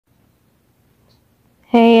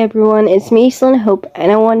Hey everyone, it's me, Selena Hope,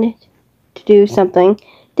 and I wanted to do something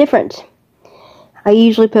different. I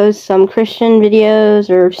usually post some Christian videos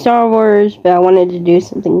or Star Wars, but I wanted to do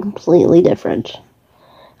something completely different.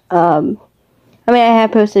 I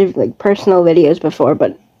have posted like personal videos before,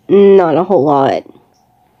 but not a whole lot.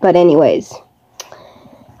 But anyways,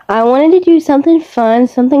 I wanted to do something fun,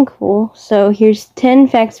 something cool. So here's 10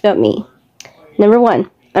 facts about me. Number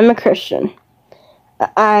 1, I'm a Christian.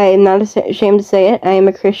 I'm not ashamed to say it. I am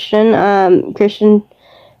a Christian. Christian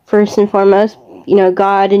first and foremost. You know,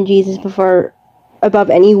 God and Jesus above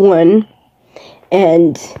anyone.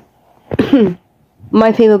 And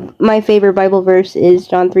my favorite Bible verse is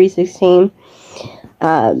John 3:16.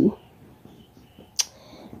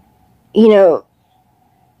 You know,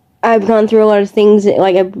 I've gone through a lot of things.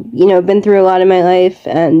 Like I've been through a lot in my life,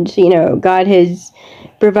 and God has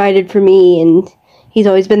provided for me, and He's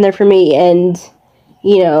always been there for me, and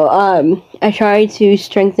I try to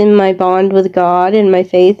strengthen my bond with God and my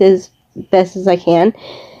faith as best as I can.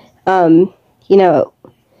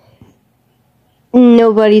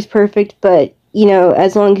 Nobody's perfect, but,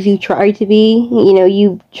 as long as you try to be,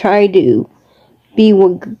 you try to be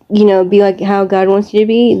like how God wants you to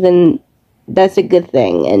be, then that's a good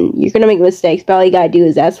thing. And you're going to make mistakes, but all you got to do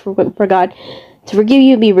is ask for God to forgive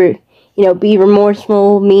you, be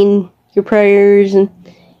remorseful, mean your prayers, and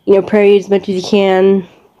pray as much as you can.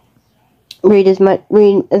 Read as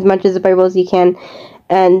much of the Bible as you can,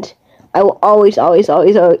 and I will always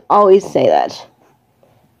say that.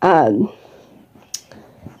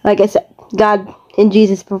 Like I said, God and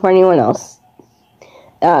Jesus before anyone else.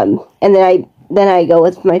 And then I go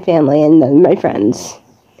with my family and then my friends.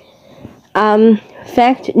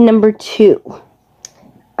 Fact number 2.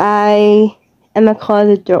 I am a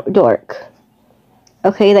closet dork.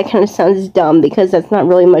 Okay, that kind of sounds dumb because that's not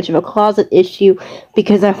really much of a closet issue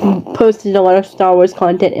because I've posted a lot of Star Wars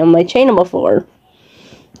content on my channel before.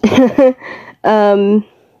 I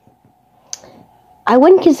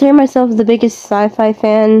wouldn't consider myself the biggest sci-fi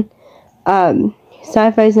fan.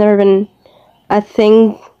 Sci-fi's never been a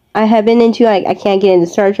thing I have been into. I can't get into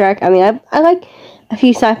Star Trek. I like a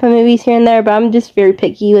few sci-fi movies here and there, but I'm just very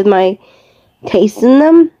picky with my taste in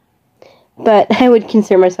them. But I would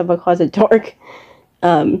consider myself a closet dork.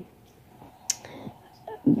 But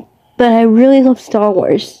I really love Star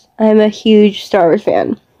Wars. I'm a huge Star Wars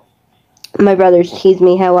fan. My brothers tease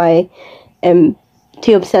me how I am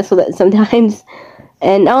too obsessed with it sometimes,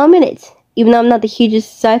 and I'll admit it. Even though I'm not the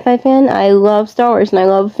hugest sci-fi fan, I love Star Wars, and I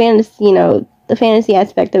love fantasy, the fantasy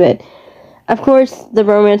aspect of it. Of course, the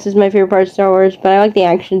romance is my favorite part of Star Wars, but I like the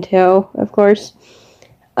action too, of course.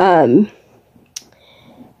 Number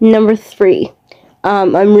 3,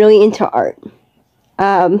 I'm really into art.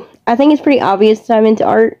 I think it's pretty obvious that I'm into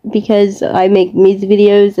art because I make music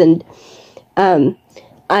videos, and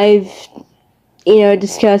I've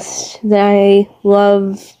discussed that I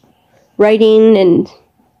love writing, and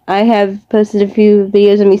I have posted a few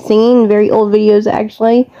videos of me singing, very old videos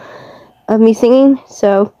actually, of me singing,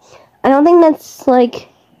 so I don't think that's like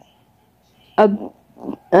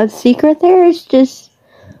a secret there. It's just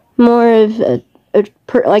more of a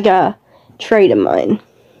trait of mine.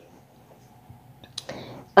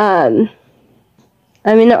 I'm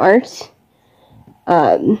into art.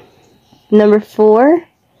 Number 4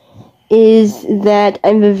 is that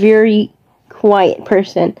I'm a very quiet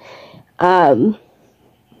person. I'm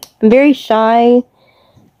very shy.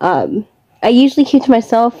 I usually keep to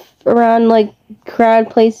myself around, like, crowd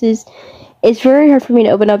places. It's very hard for me to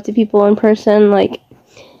open up to people in person. Like,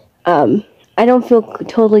 I don't feel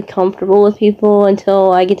totally comfortable with people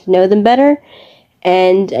until I get to know them better.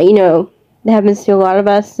 And, that happens to a lot of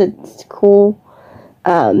us. It's cool.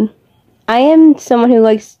 I am someone who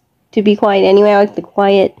likes to be quiet anyway. I like the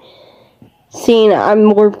quiet scene. I'm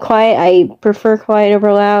more quiet. I prefer quiet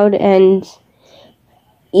over loud, and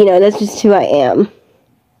that's just who I am.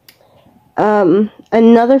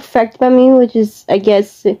 Another fact about me, which is, I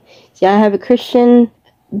guess, I have a Christian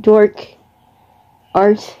dork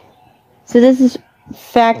art. So this is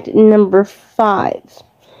fact number 5.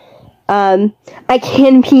 I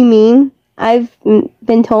can be mean. I've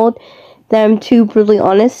been told that I'm too brutally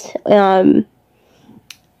honest, and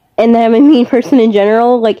that I'm a mean person in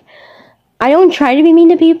general. Like, I don't try to be mean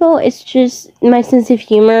to people. It's just my sense of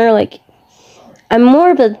humor. Like, I'm more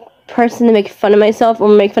of a person to make fun of myself or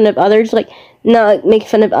make fun of others. Like, not make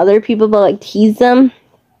fun of other people, but like tease them.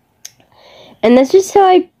 And that's just how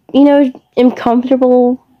I, am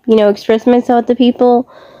comfortable, express myself to people.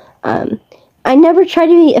 I never try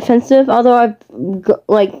to be offensive, although I've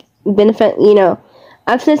been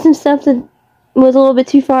I've said some stuff that was a little bit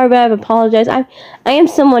too far, but I've apologized. I am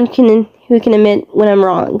someone who who can admit when I'm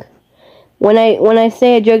wrong. When I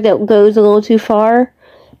say a joke that goes a little too far,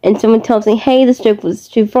 and someone tells me, hey, this joke was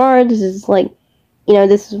too far, this is like,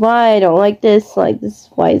 this is why I don't like this, like, this is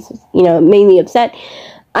why it's, it made me upset,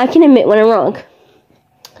 I can admit when I'm wrong.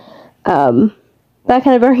 That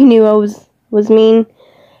kind of already knew I was mean.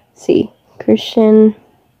 Let's see, Christian.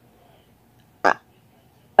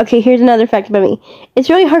 Okay, here's another fact about me. It's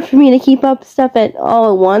really hard for me to keep up stuff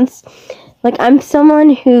all at once. Like, I'm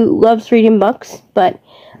someone who loves reading books, but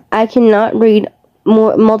I cannot read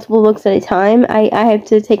multiple books at a time. I have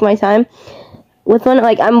to take my time with one.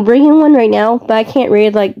 Like, I'm reading one right now, but I can't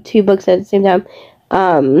read like 2 books at the same time.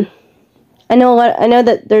 I know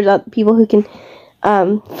that there's people who can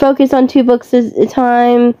focus on 2 books at a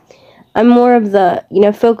time. I'm more of the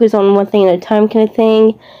focus on one thing at a time kind of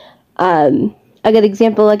thing. A good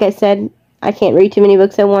example, like I said, I can't read too many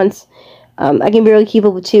books at once. I can barely keep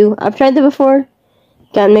up with 2. I've tried that before.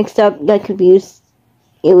 Got mixed up, got confused.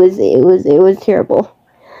 It was terrible.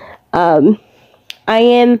 I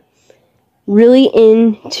am really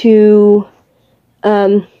into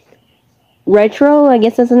retro. I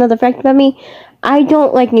guess that's another fact about me. I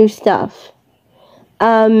don't like new stuff.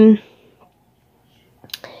 It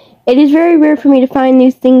is very rare for me to find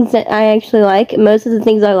new things that I actually like. Most of the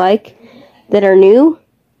things I like that are new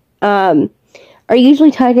are usually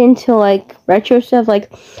tied into like retro stuff.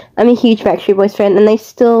 Like, I'm a huge Backstreet Boys fan, and they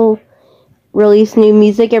still release new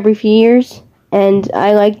music every few years, and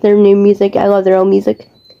I like their new music. I love their old music.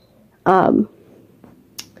 I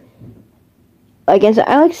guess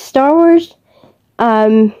I like Star Wars.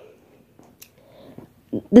 The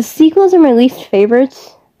sequels are my least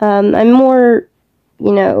favorites. I'm more,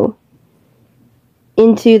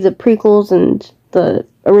 into the prequels and the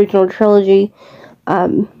original trilogy.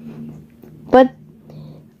 But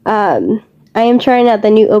I am trying out the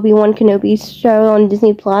new Obi-Wan Kenobi show on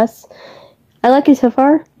Disney Plus. I like it so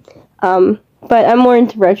far. But I'm more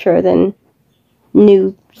into retro than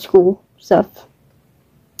new school stuff.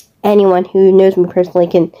 Anyone who knows me personally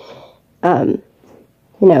can,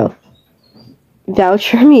 vouch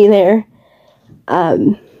for me there.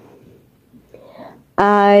 I'm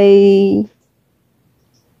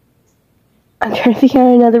trying to figure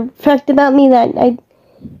out another fact about me that I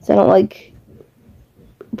don't like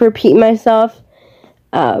repeat myself.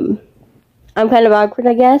 I'm kind of awkward,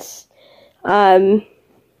 I guess. Like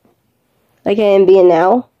I am being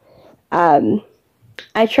now. I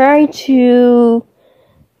try to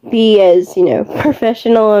be as,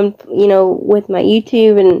 professional and, with my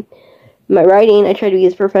YouTube and my writing. I try to be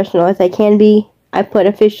as professional as I can be. I put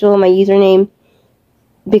official in my username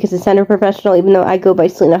because it sounded professional, even though I go by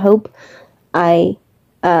Selena Hope. I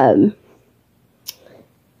added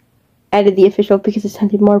the official because it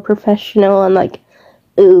sounded more professional and like,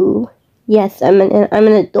 ooh, yes, I'm an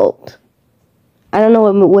adult. I don't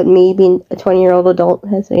know what me being a 20-year-old adult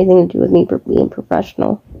has anything to do with me being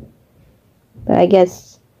professional, but I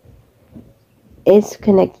guess it's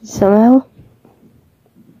connected somehow.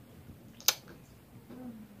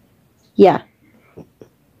 Yeah,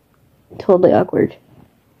 totally awkward.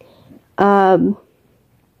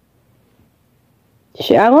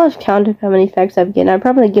 Shit, I lost count of how many facts I've given. I've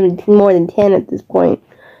probably given more than 10 at this point.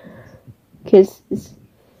 Because,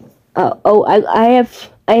 I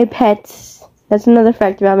have pets. That's another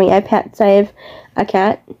fact about me. I have pets. I have a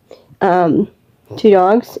cat, 2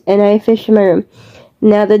 dogs, and I fish in my room.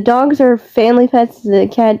 Now, the dogs are family pets. The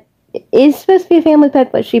cat is supposed to be a family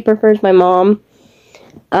pet, but she prefers my mom.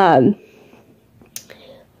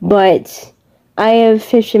 But I have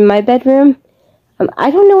fish in my bedroom.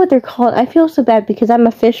 I don't know what they're called. I feel so bad because I'm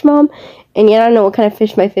a fish mom, and yet I don't know what kind of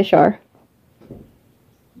fish my fish are.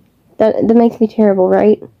 That makes me terrible,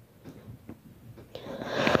 right?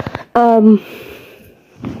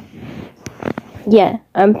 Yeah,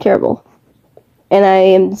 I'm terrible. And I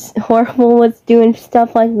am horrible with doing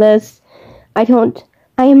stuff like this. I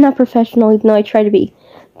am not professional, even though I try to be.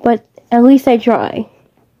 But at least I try.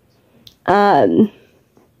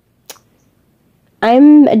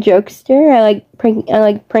 I'm a jokester. I like pranking. I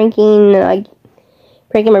like pranking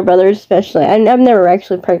my brothers, especially. I've never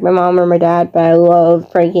actually pranked my mom or my dad, but I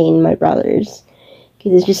love pranking my brothers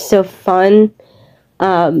because it's just so fun.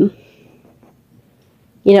 I'm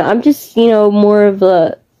just more of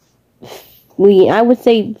a I would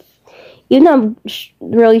say, even though I'm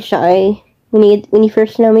really shy when you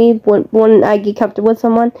first know me, when I get comfortable with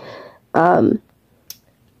someone, I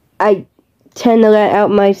tend to let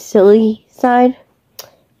out my silly side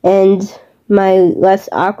and my less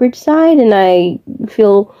awkward side, and I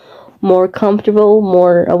feel more comfortable,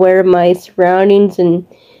 more aware of my surroundings, and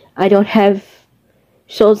I don't have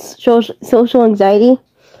social anxiety.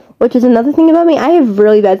 which is another thing about me. I have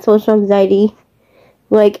really bad social anxiety.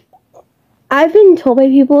 Like, I've been told by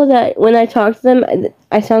people that when I talk to them,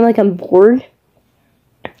 I sound like I'm bored.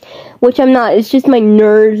 Which I'm not. It's just my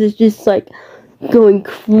nerves is just, like, going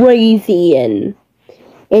crazy, and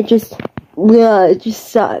it just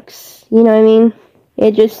sucks. You know what I mean?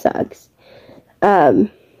 It just sucks.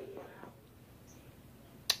 That's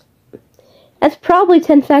probably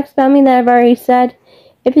 10 facts about me that I've already said.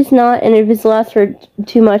 If it's not, and if it's less or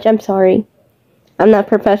too much, I'm sorry. I'm not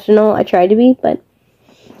professional. I try to be, but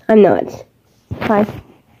I'm not. Bye.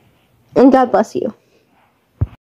 And God bless you.